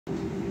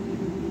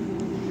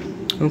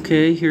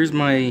Okay, here's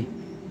my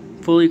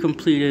fully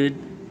completed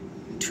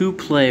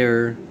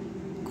 2-player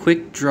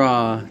quick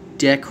draw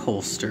deck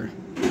holster.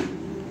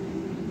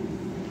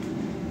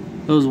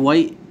 Those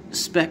white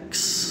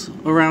specks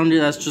around it,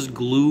 that's just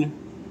glue,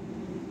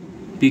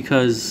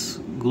 because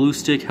glue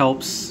stick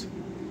helps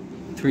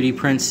 3D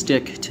print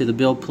stick to the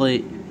build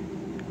plate,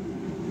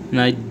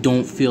 and I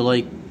don't feel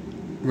like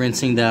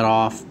rinsing that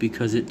off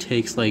because it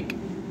takes like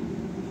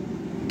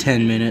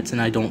 10 minutes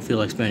and I don't feel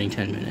like spending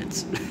 10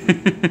 minutes.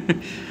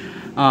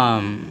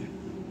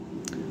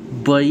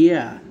 But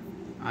yeah,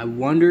 I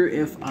wonder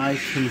if I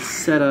can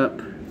set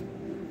up...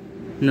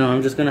 No,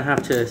 I'm just gonna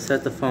have to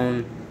set the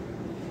phone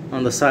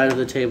on the side of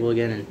the table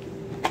again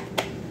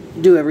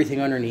and do everything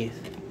underneath.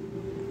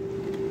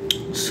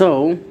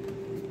 So,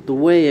 the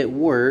way it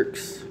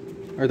works,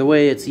 or the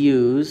way it's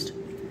used,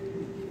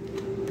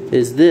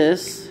 is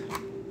this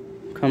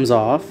comes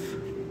off,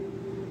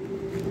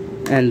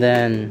 and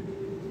then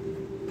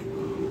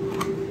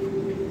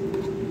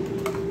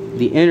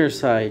the inner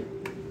side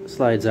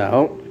slides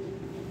out,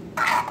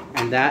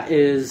 and that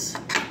is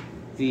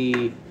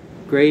the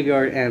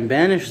graveyard and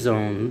banish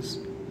zones.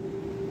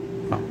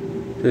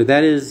 So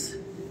that is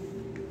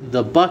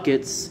the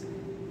buckets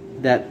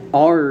that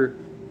are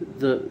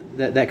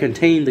that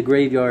contain the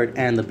graveyard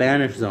and the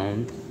banish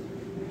zone.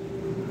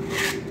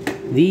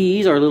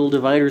 These are little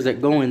dividers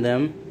that go in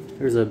them.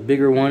 There's a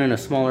bigger one and a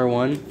smaller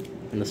one,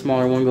 and the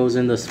smaller one goes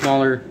in the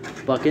smaller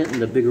bucket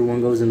and the bigger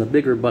one goes in the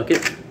bigger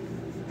bucket.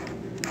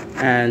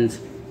 And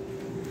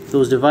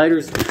those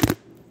dividers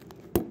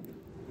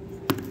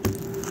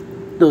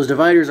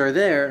are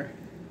there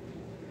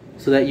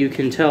so that you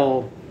can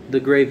tell the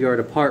graveyard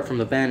apart from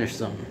the banish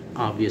zone,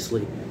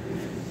 obviously.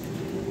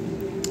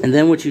 And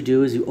then what you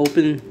do is you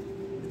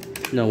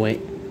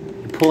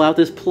you pull out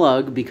this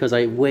plug, because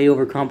I way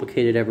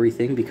overcomplicated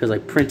everything because I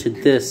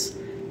printed this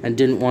and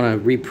didn't want to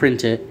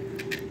reprint it.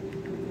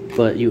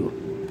 But you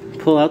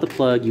pull out the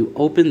plug, you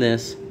open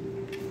this,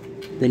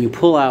 then you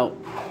pull out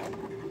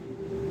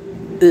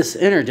this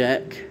inner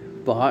deck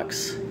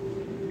box,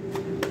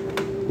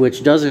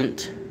 which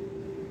doesn't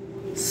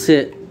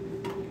sit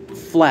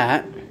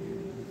flat,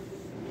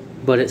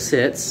 but it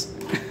sits.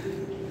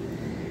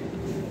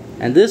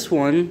 And this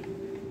one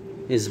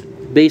is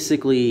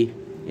basically,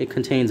 it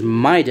contains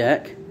my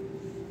deck,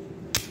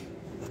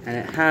 and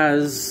it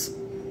has,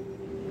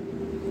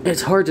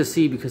 it's hard to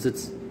see because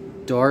it's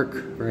dark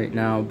right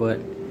now, but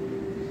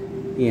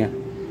yeah,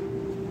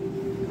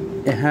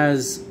 it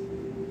has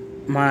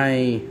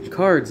my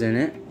cards in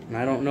it, and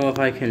I don't know if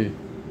I can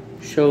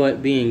show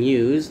it being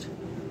used,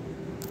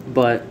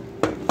 but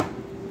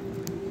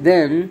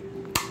then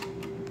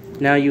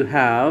now you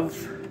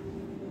have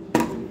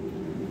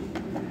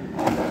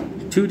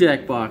 2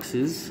 deck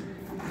boxes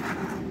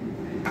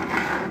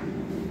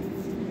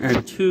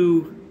and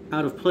 2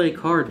 out-of-play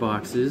card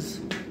boxes,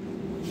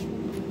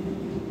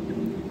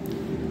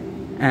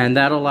 and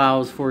that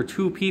allows for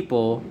 2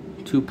 people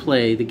to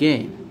play the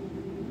game.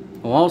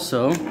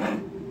 Also,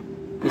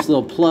 this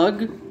little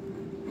plug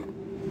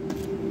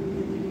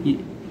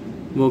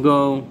will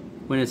go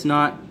when it's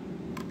not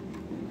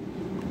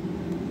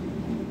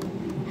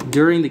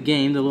during the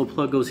game. The little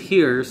plug goes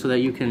here so that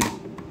you can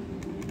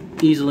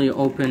easily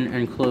open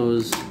and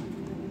close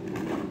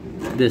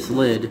this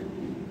lid,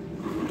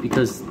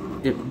 because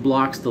it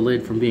blocks the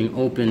lid from being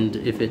opened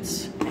if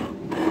it's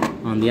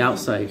on the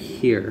outside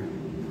here,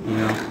 you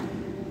know.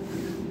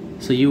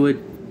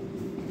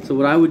 So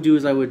what I would do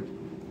is I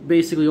would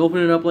basically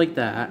open it up like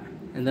that,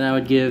 and then I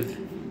would give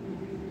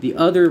the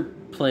other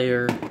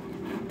player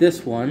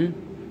this one,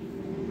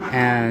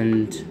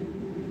 and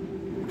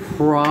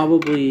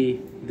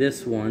probably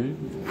this one,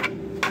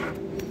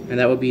 and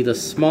that would be the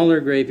smaller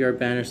graveyard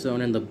banish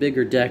zone and the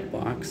bigger deck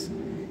box.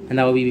 And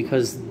that would be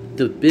because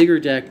the bigger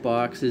deck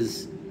box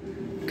is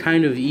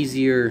kind of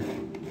easier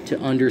to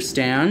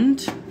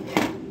understand,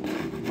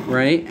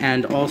 right?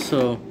 And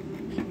also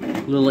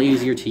a little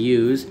easier to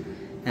use.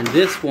 And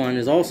this one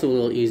is also a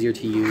little easier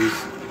to use.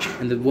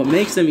 And what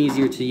makes them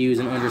easier to use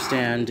and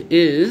understand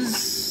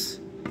is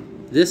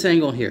this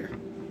angle here.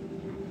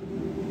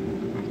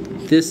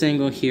 This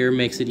angle here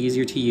makes it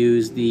easier to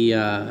use the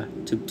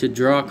to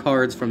draw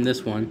cards from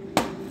this one.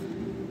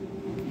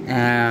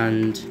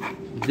 And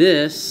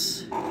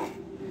this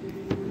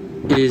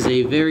is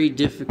a very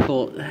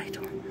difficult...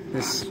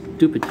 This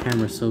stupid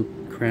camera's so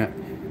crap.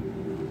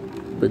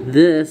 But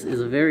this is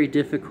a very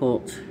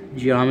difficult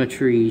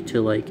geometry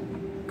to like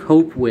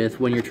cope with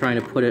when you're trying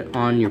to put it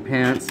on your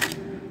pants.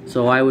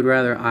 So I would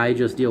rather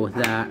just deal with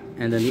that,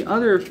 and then the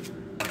other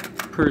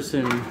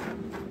person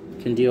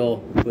can deal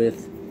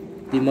with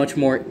the much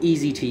more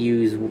easy to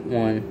use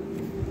one.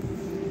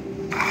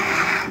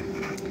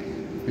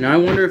 And I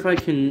wonder if I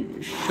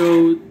can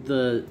show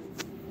the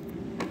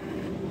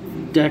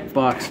deck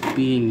box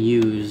being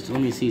used.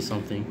 Let me see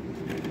something.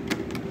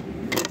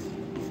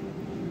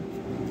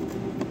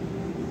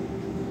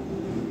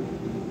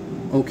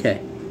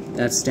 Okay,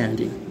 that's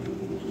standing.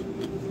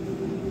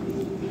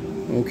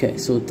 Okay,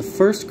 so the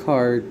first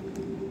card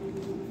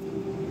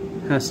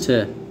has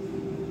to...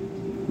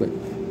 Wait.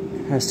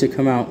 has to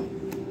come out,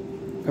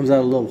 comes out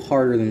a little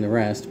harder than the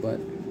rest, but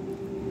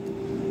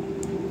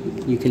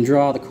you can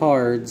draw the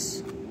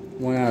cards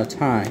one at a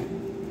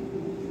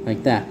time,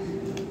 like that.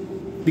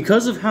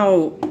 Because of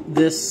how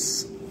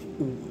this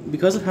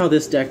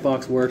deck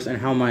box works and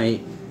how my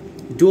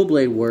dual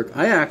blade work,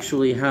 I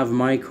actually have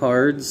my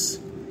cards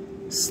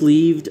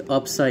sleeved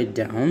upside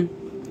down,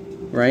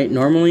 right?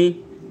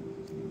 Normally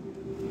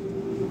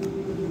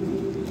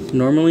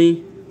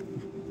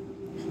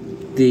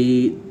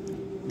the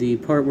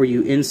part where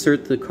you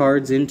insert the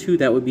cards into,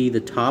 that would be the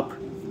top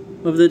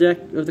of the deck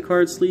of the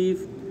card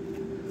sleeve,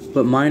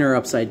 but mine are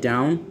upside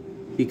down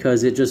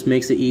because it just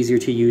makes it easier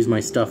to use my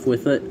stuff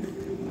with it.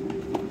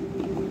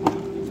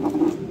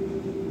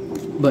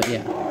 But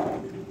yeah,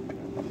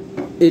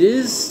 it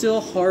is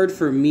still hard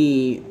for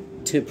me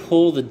to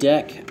pull the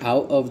deck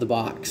out of the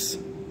box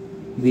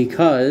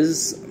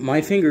because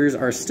my fingers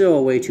are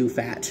still way too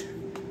fat,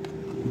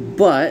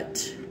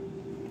 but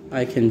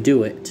I can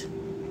do it.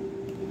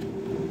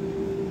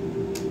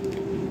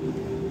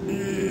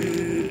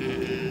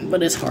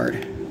 But it's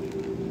hard.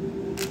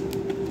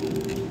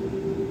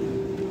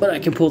 But I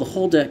can pull the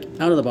whole deck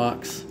out of the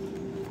box,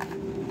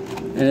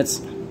 and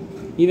it's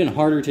even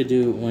harder to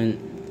do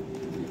when...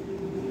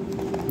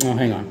 Oh,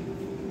 hang on.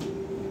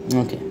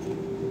 Okay.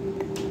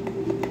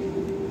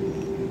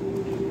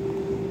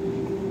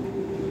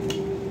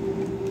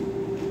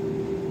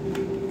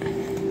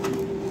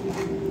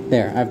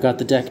 There, I've got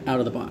the deck out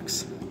of the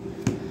box.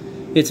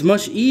 It's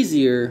much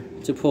easier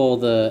to pull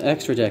the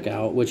extra deck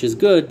out, which is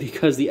good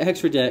because the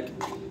extra deck,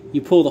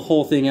 you pull the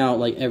whole thing out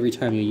like every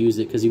time you use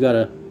it, because you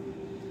gotta...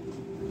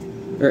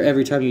 Or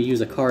every time you use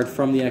a card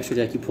from the extra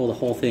deck, you pull the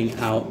whole thing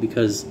out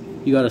because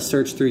you gotta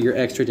search through your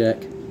extra deck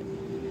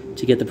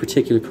to get the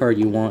particular card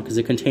you want, because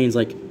it contains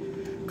like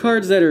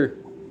cards that are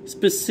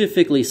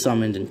specifically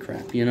summoned and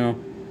crap, you know?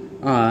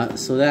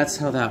 So that's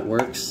how that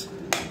works.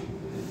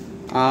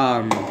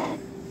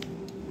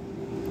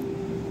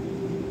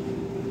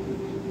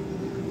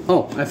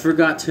 Oh, I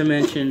forgot to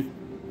mention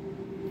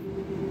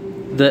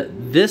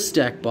that this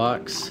deck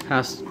box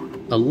has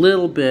a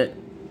little bit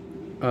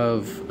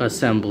of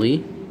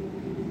assembly.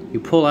 You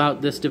pull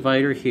out this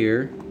divider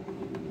here,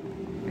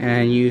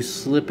 and you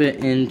slip it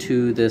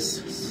into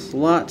this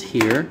slot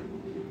here,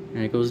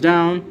 and it goes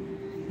down,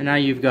 and now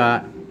you've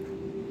got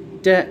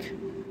deck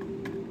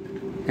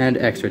and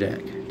extra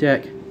deck,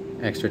 deck,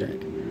 extra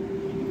deck.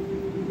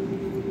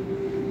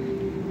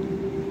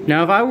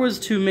 Now if I was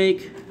to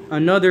make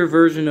another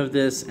version of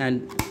this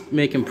and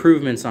make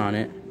improvements on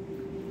it,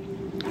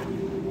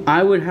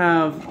 I would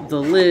have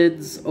the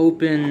lids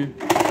open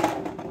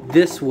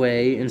this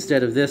way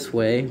instead of this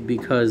way,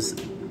 because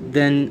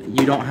then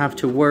you don't have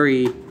to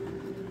worry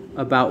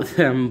about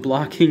them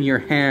blocking your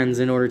hands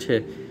in order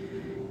to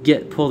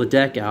pull the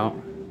deck out.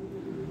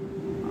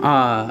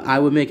 I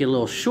would make it a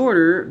little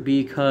shorter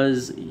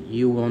because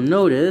you will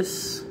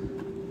notice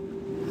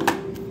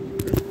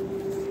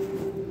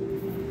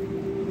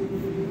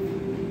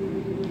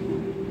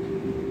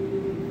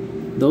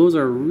those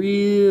are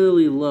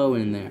really low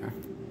in there.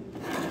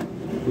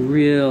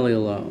 Really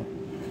low.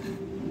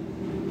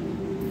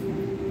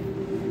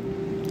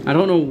 I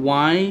don't know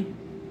why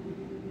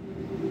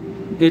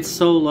it's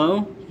so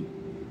low.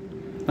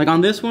 Like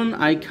on this one,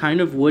 I kind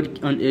of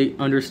would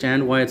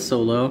understand why it's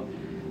so low,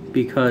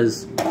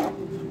 because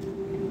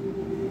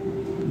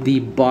the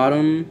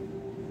bottom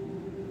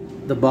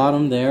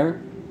there,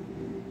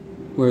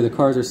 where the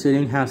cards are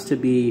sitting, has to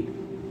be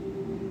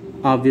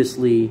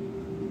obviously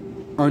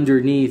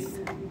underneath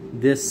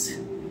this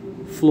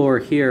floor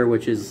here,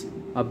 which is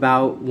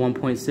about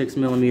 1.6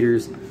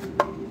 millimeters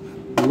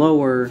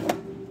lower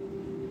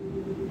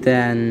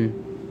than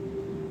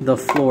the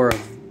floor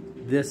of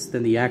this,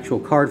 than the actual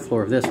card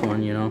floor of this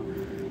one, you know.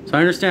 So I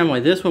understand why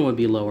this one would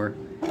be lower,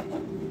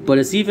 but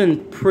it's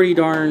even pretty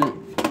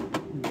darn,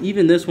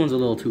 even this one's a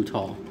little too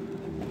tall.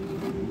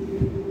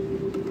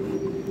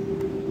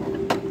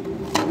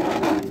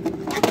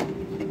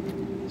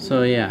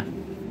 So yeah,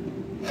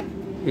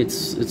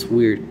 it's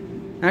weird.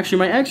 Actually,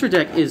 my extra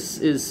deck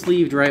is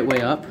sleeved right way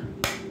up,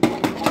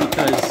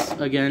 because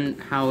again,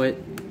 how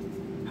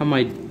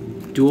my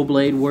dual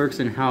blade works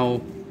and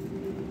how,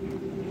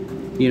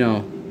 you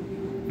know,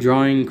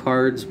 drawing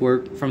cards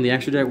work from the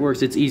extra deck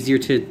works. It's easier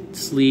to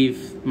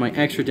sleeve my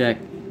extra deck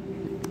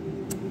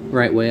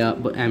right way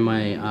up, and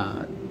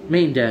my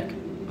main deck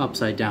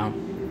upside down.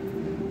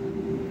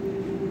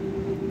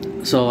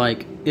 So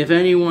like, if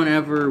anyone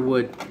ever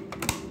would,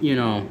 you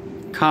know,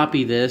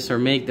 copy this or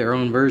make their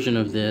own version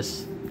of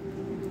this,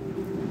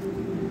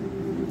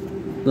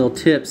 little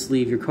tips: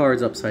 leave your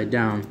cards upside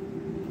down.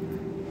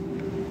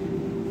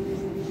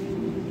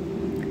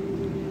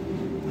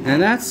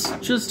 And that's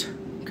just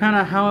kind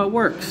of how it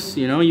works,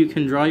 you know. You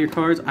can draw your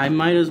cards. I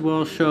might as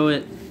well show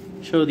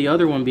the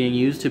other one being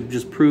used to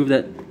just prove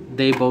that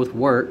they both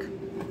work.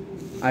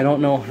 I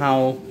don't know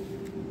how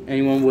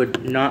anyone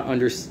would not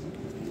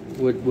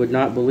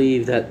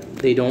believe that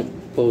they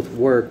don't both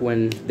work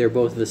when they're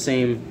both the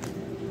same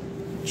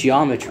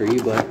geometry,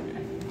 but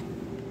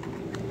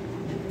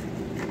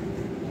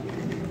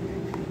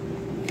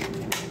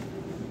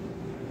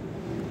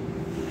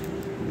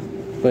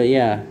But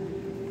yeah,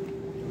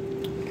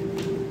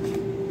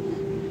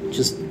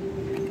 just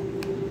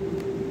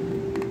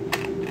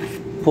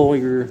pull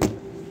your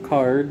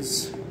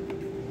cards.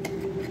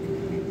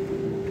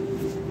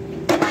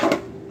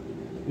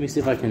 Let me see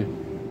if I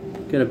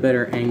can get a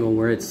better angle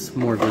where it's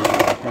more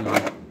visible. Hang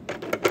on.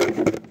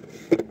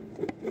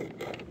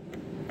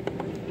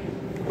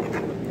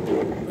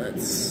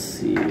 Let's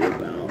see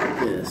about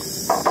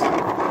this.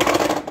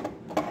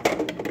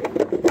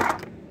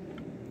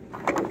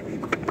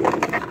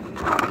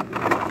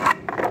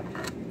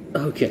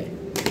 Okay.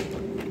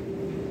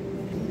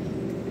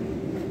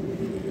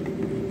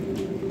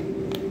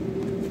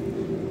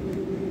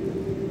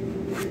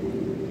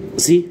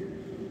 See?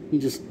 You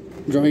just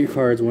draw your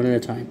cards one at a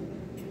time.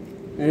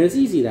 And it's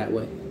easy that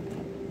way.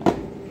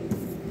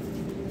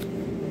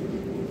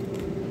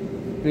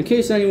 In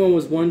case anyone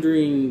was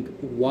wondering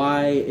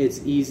why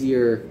it's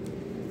easier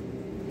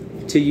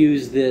to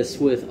use this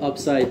with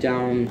upside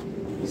down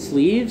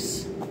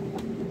sleeves,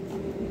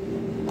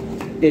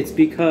 it's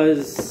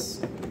because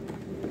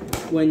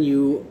when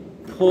you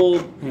pull,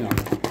 hang on.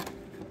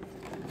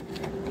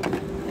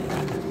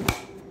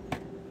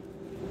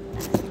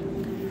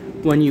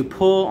 When you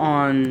pull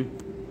on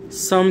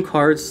some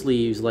card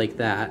sleeves like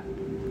that,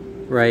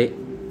 right?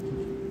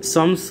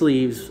 Some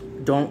sleeves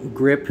don't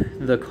grip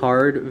the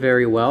card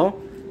very well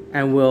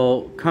and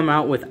will come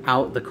out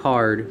without the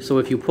card. So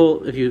if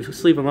you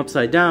sleeve them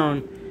upside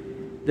down,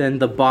 then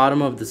the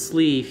bottom of the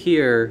sleeve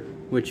here,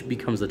 which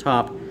becomes the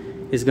top,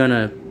 is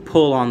gonna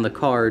pull on the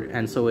card,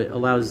 and so it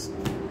allows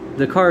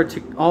the card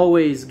to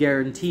always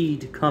guaranteed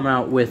to come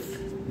out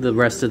with the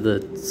rest of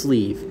the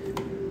sleeve.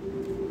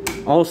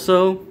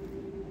 Also,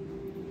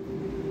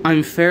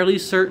 I'm fairly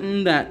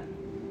certain that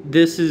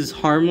this is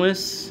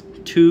harmless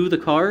to the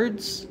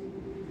cards,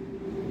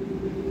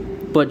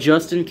 but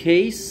just in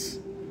case,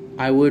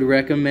 I would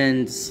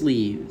recommend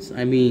sleeves.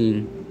 I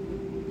mean,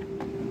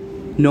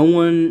 no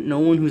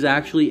one who's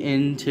actually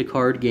into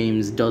card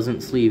games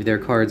doesn't sleeve their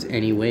cards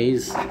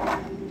anyways,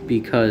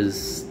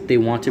 because they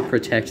want to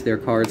protect their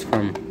cards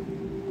from,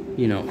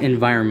 you know,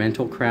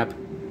 environmental crap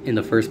in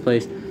the first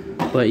place.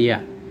 But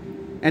yeah.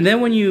 And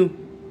then when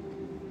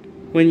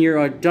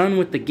you're done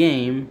with the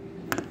game,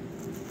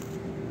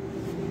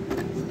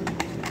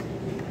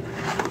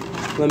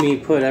 let me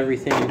put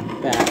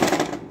everything back.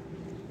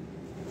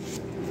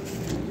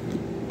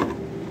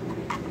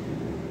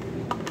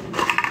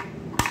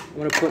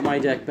 I'm going to put my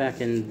deck back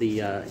in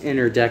the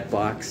inner deck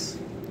box.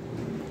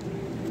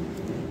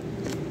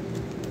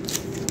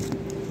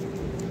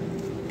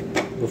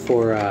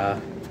 Before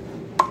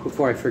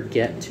I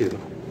forget to.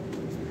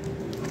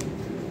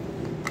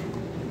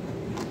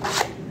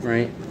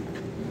 Right?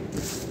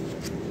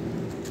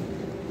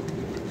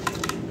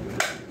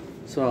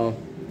 So,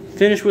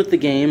 finish with the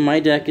game. My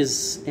deck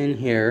is in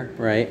here,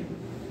 right?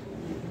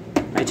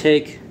 I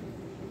take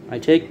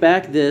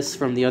back this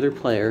from the other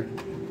player.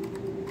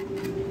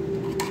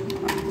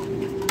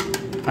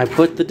 I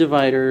put the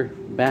divider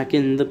back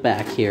in the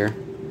back here.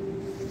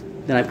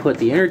 Then I put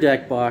the inner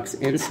deck box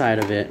inside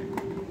of it.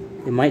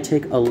 It might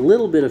take a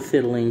little bit of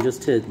fiddling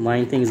just to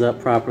line things up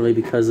properly,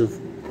 because of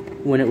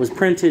when it was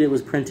printed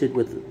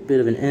with a bit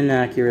of an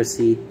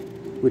inaccuracy,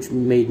 which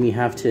made me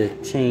have to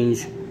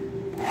change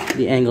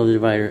the angle of the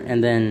divider.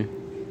 And then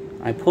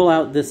I pull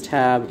out this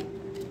tab,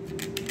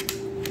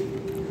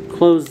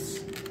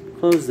 close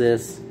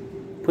this,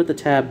 put the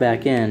tab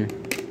back in,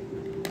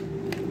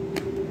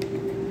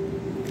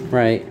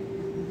 right,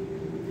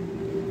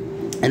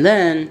 and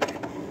then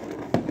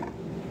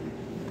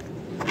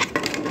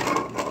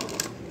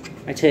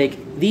I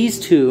take these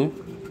two,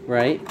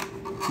 right,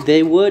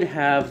 they would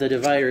have the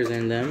dividers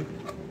in them,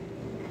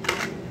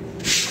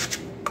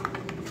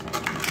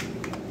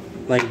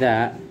 like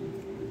that.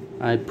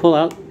 I pull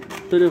out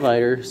the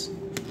dividers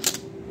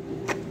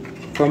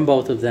from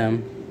both of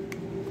them,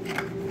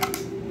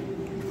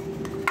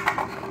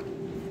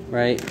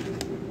 right?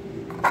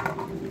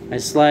 I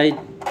slide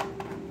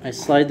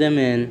them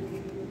in.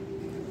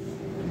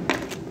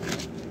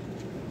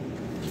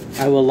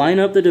 I will line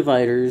up the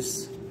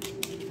dividers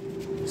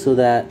so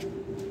that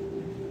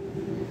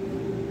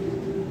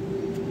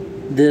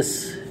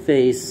this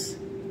face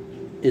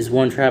is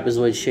one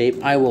trapezoid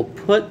shape. I will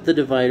put the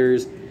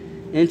dividers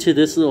into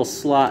this little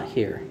slot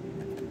here.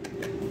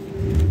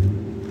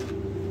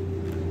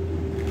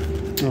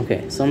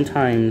 Okay,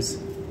 sometimes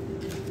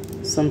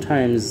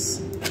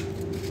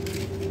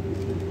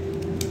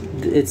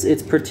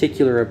it's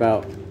particular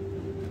about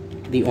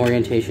the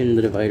orientation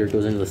the divider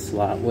goes into the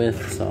slot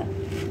with, so.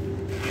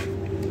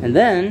 And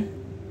then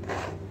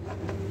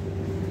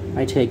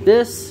I take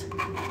this,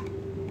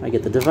 I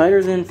get the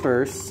dividers in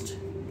first,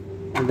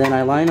 and then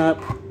I line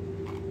up.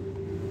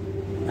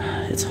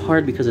 It's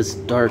hard because it's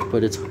dark,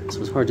 but so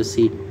it's hard to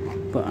see.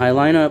 But I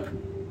line up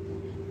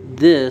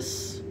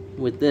this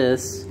with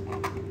this,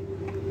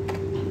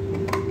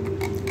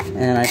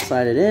 and I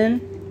slide it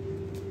in,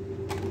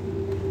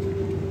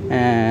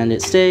 and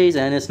it stays,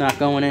 and it's not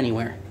going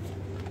anywhere.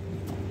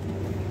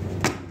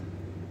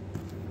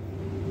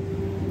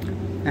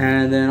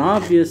 And then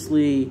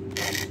obviously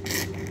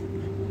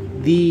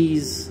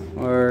These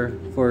are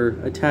for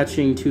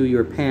attaching to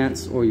your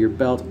pants or your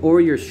belt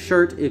or your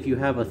shirt if you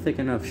have a thick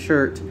enough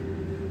shirt.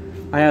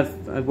 I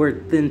wear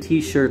thin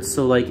t-shirts,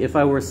 so like if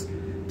I were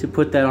to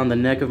put that on the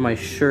neck of my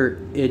shirt,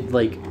 it'd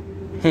like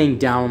hang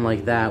down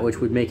like that, which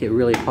would make it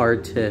really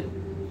hard to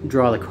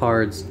draw the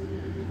cards.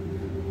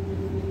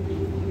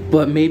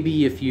 But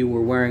maybe if you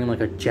were wearing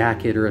like a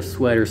jacket or a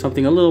sweater,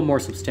 something a little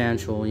more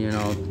substantial, you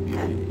know,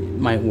 it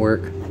might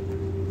work.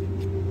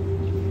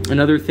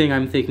 Another thing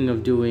I'm thinking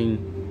of doing,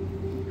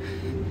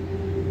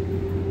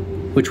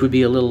 which would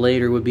be a little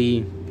later, would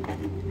be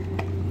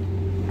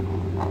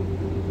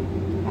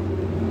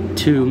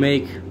to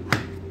make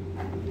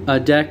a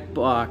deck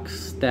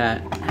box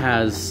that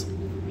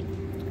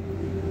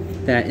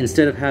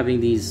instead of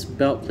having these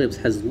belt clips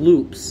has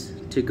loops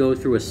to go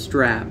through a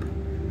strap,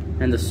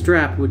 and the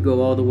strap would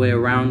go all the way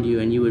around you,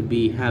 and you would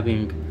be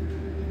having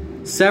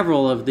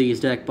several of these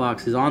deck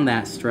boxes on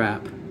that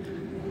strap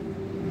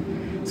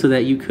so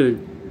that you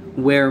could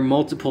wear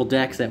multiple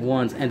decks at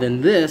once. And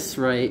then this,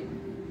 right,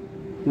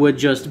 would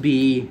just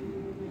be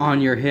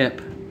on your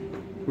hip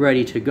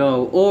ready to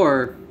go.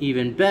 Or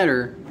even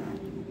better,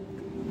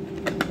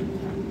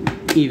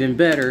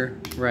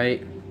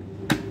 right,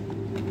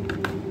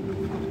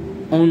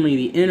 only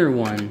the inner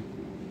one,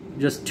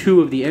 just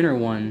two of the inner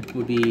one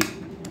would be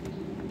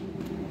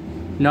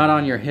not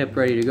on your hip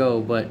ready to go,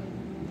 but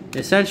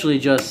essentially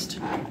just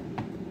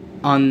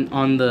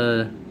on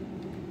the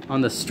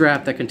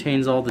strap that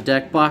contains all the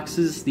deck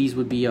boxes. These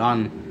would be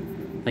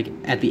on, like,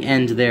 at the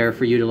end there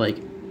for you to, like,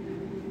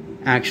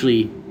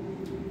 actually,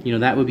 you know,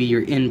 that would be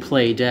your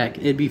in-play deck.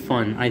 It'd be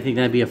fun. I think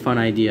that'd be a fun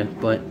idea,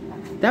 but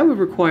that would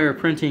require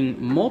printing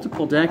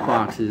multiple deck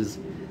boxes,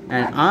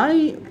 and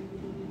I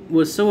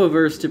was so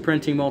averse to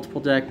printing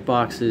multiple deck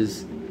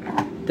boxes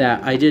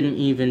that I didn't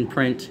even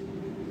print,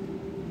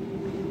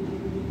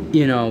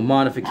 you know,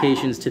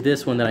 modifications to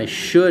this one that I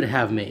should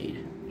have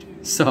made.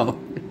 So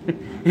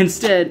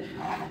instead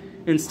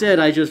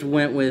I just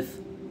went with,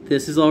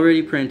 this is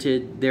already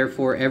printed,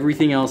 therefore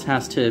everything else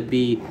has to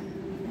be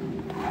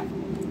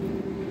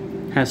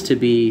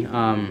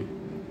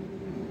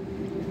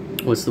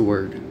what's the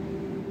word?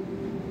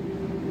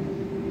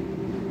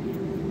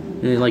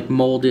 Like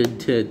molded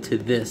to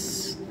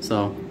this.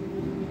 So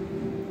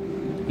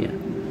yeah.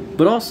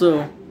 But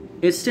also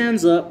it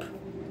stands up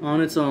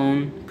on its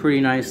own pretty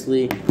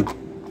nicely,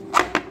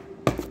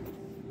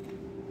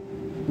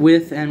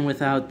 with and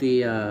without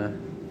the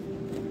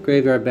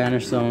Graveyard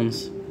Banish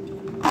Zones.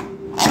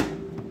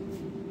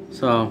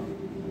 So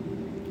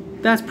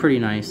that's pretty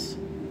nice.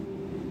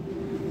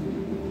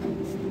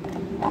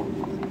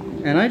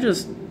 And I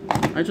just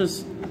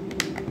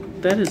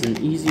that is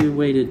an easier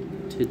way to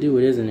do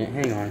it, isn't it?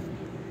 Hang on.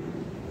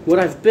 What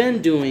I've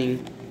been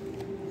doing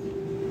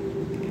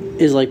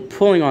is like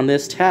pulling on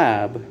this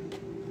tab,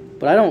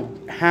 but I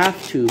don't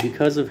have to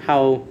because of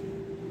how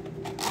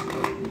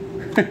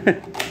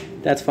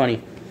that's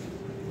funny.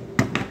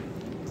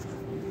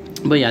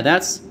 But yeah,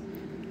 that's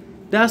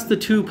the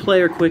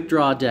 2-player quick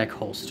draw deck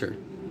holster.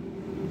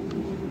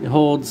 It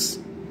holds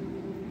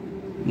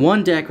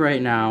one deck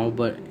right now,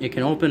 but it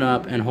can open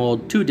up and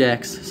hold 2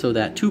 decks so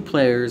that 2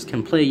 players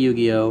can play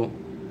Yu-Gi-Oh!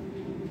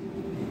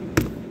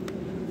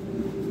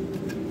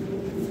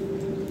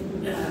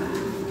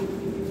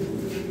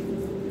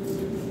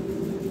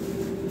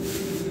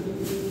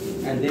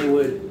 And they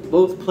would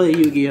both play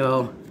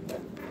Yu-Gi-Oh!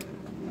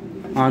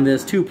 On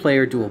this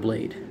 2-player dual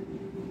blade.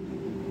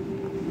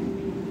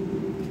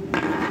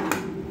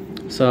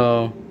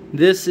 So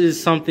this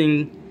is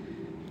something,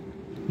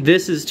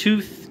 this is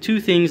two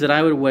things that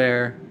I would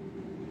wear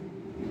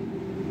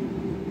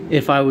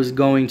if I was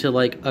going to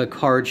like a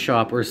card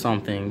shop or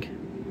something,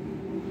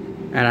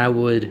 and I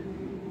would,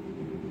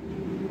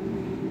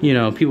 you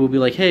know, people would be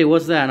like, hey,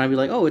 what's that? And I'd be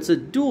like, oh, it's a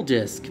dual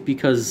disc,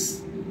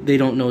 because they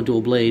don't know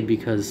dual blade,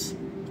 because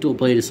dual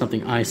blade is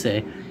something I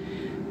say.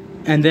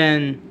 And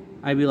then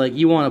I'd be like,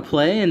 you want to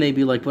play? And they'd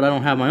be like, but I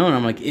don't have my own.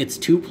 I'm like, it's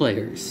 2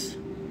 players.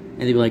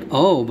 And they'd be like,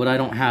 oh, but I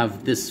don't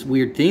have this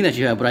weird thing that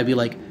you have. But I'd be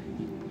like,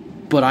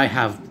 but I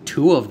have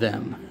 2 of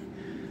them.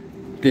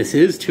 This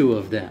is 2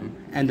 of them.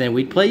 And then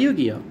we'd play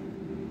Yu-Gi-Oh!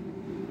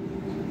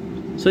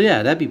 So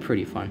yeah, that'd be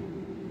pretty fun.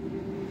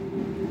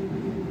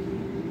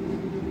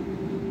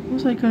 What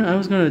was I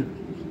gonna...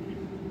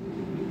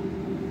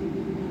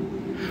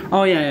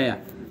 Oh, yeah.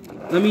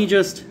 Let me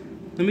just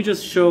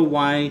show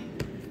why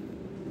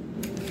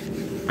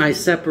I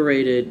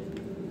separated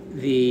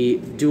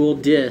the dual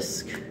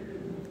disc,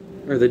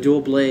 or the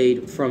dual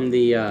blade, from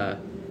the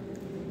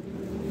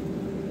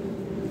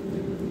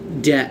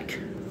deck.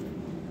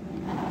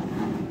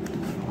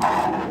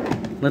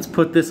 Let's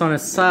put this on a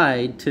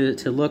side to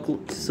look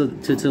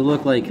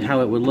like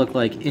how it would look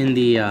like in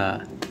the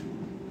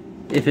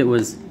if it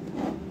was.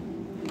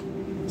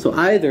 So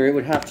either it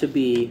would have to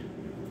be.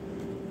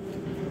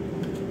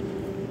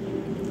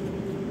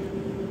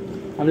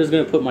 I'm just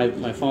gonna put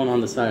my phone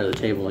on the side of the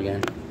table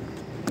again.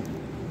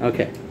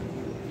 Okay.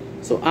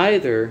 So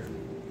either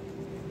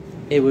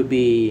it would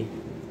be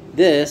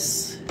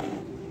this,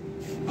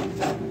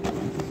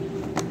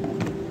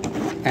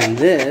 And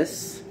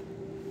this,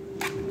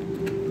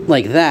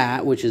 like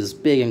that, which is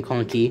big and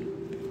clunky,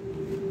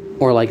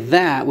 or like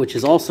that, which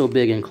is also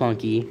big and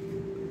clunky,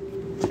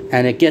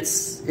 and it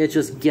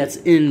just gets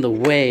in the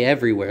way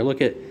everywhere.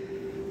 Look at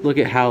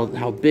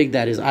how big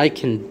that is. I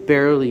can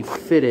barely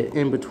fit it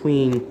in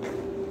between.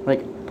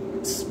 Like,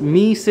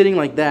 me sitting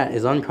like that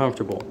is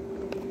uncomfortable.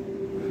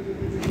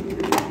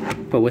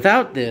 But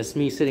without this,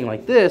 me sitting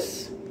like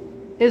this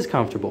is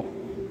comfortable.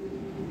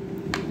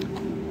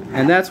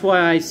 And that's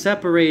why I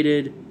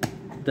separated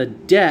the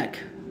deck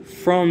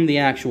from the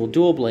actual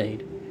dual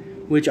blade,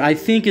 which I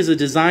think is a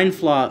design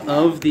flaw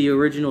of the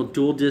original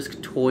Dual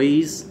Disc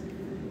toys,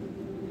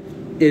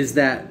 is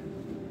that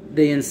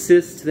they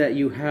insist that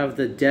you have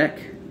the deck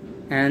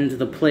and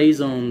the play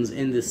zones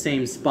in the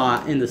same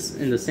spot, in the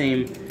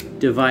same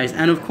device.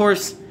 And of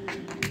course,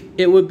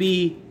 it would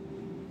be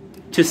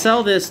to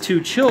sell this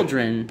to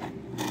children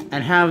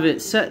and have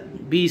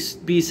it be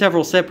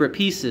several separate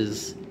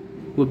pieces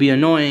would be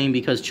annoying,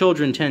 because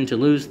children tend to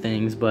lose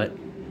things. But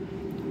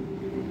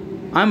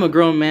I'm a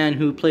grown man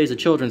who plays a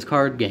children's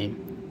card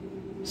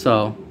game,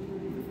 so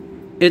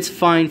it's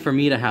fine for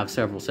me to have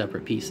several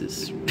separate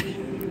pieces.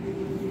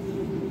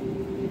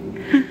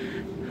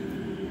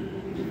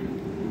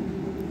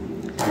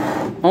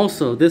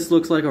 Also, this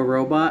looks like a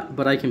robot,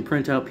 but I can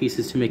print out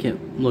pieces to make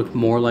it look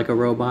more like a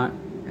robot,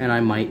 and I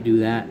might do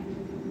that.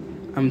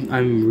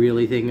 I'm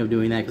really thinking of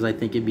doing that because I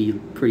think it'd be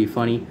pretty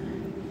funny.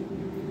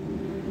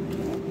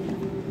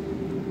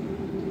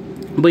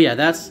 But yeah,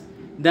 that's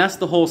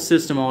the whole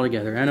system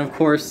altogether. And of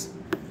course,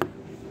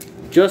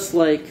 just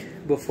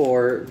like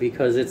before,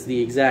 because it's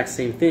the exact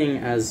same thing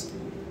as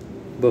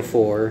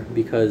before,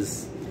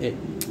 because it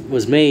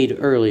was made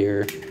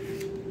earlier,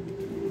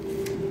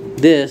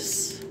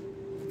 this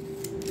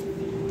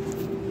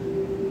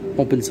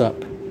opens up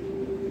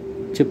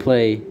to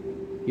play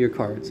your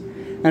cards.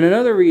 And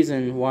another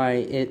reason why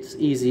it's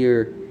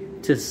easier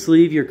to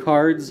sleeve your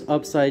cards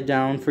upside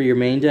down for your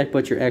main deck,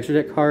 but your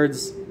extra deck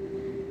cards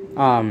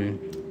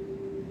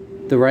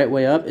the right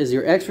way up, is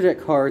your extra deck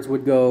cards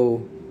would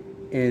go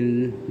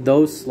in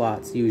those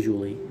slots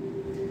usually.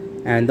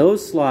 And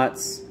those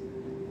slots,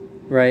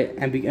 right,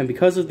 and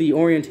because of the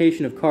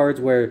orientation of cards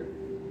where,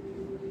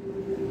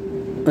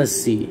 let's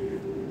see,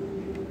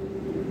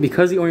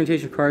 because the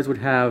orientation of cards would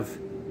have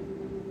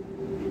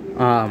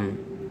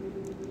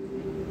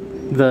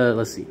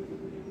let's see,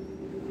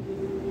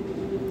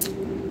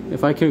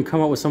 if I can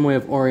come up with some way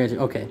of orienting,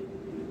 okay,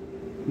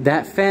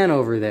 that fan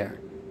over there,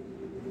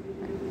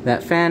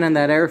 that fan and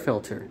that air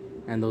filter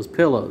and those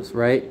pillows,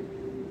 right,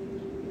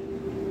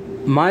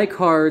 my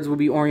cards will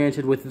be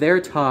oriented with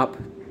their top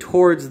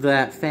towards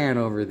that fan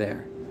over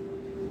there.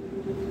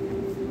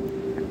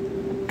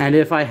 And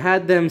if I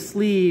had them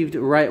sleeved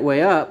right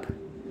way up,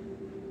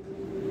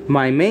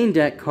 my main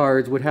deck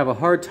cards would have a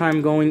hard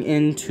time going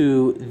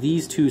into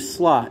these two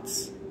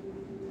slots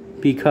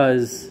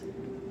because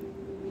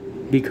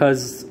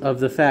of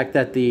the fact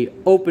that the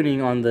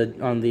opening on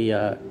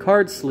the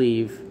card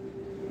sleeve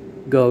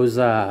goes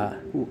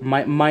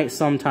might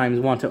sometimes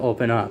want to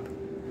open up,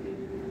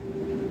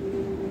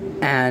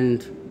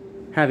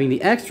 and having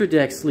the extra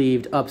deck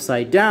sleeved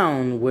upside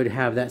down would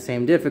have that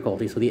same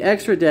difficulty. So the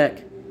extra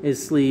deck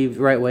is sleeved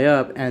right way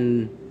up,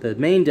 and the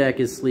main deck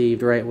is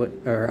sleeved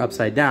or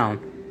upside down.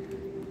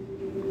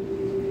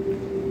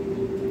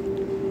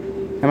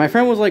 And my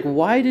friend was like,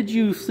 "Why did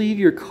you sleeve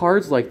your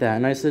cards like that?"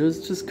 And I said,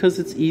 "It's just because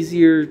it's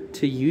easier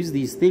to use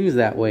these things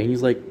that way." And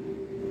he's like,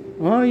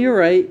 "Oh, you're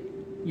right.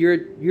 You're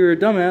a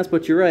dumbass,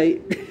 but you're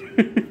right."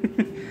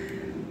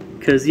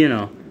 Because, you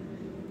know,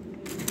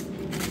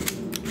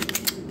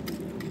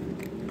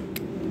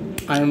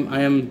 I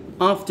am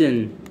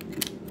often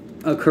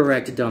a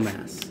correct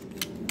dumbass.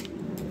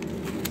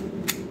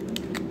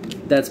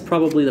 That's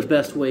probably the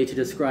best way to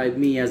describe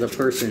me as a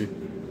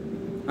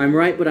person. I'm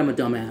right, but I'm a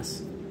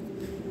dumbass.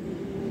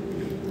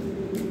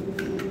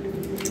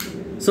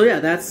 So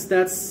yeah, that's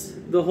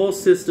the whole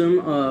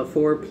system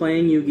for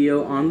playing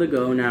Yu-Gi-Oh! On the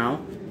go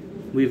now.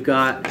 We've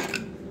got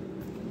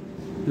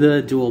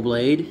the dual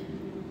blade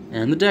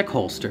and the deck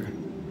holster.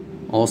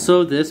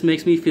 Also, this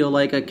makes me feel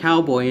like a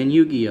cowboy in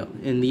Yu-Gi-Oh!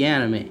 In the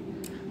anime.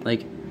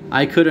 Like,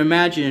 I could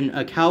imagine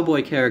a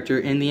cowboy character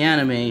in the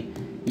anime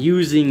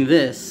using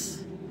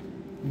this,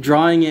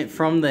 drawing it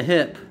from the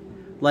hip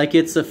like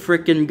it's a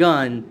frickin'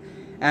 gun,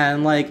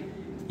 and like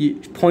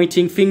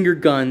pointing finger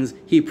guns.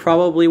 He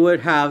probably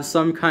would have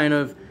some kind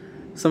of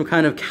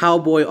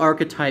cowboy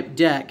archetype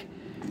deck,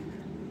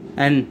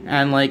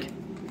 and like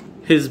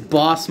his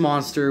boss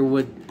monster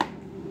would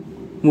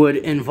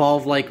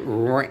involve, like,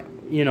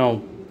 you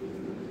know,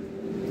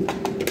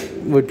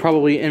 would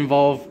probably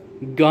involve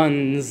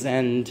guns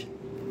and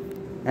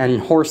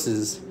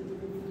horses.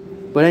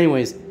 But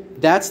anyways,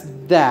 that's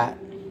that,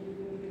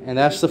 and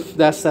that's the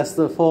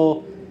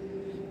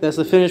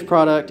finished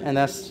product, and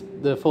that's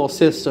the full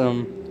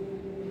system.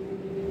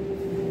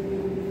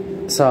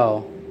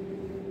 So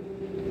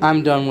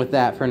I'm done with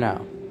that for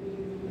now,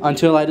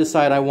 until I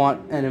decide I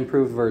want an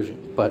improved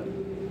version. But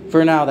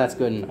for now, that's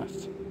good enough.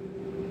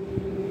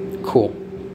 Cool.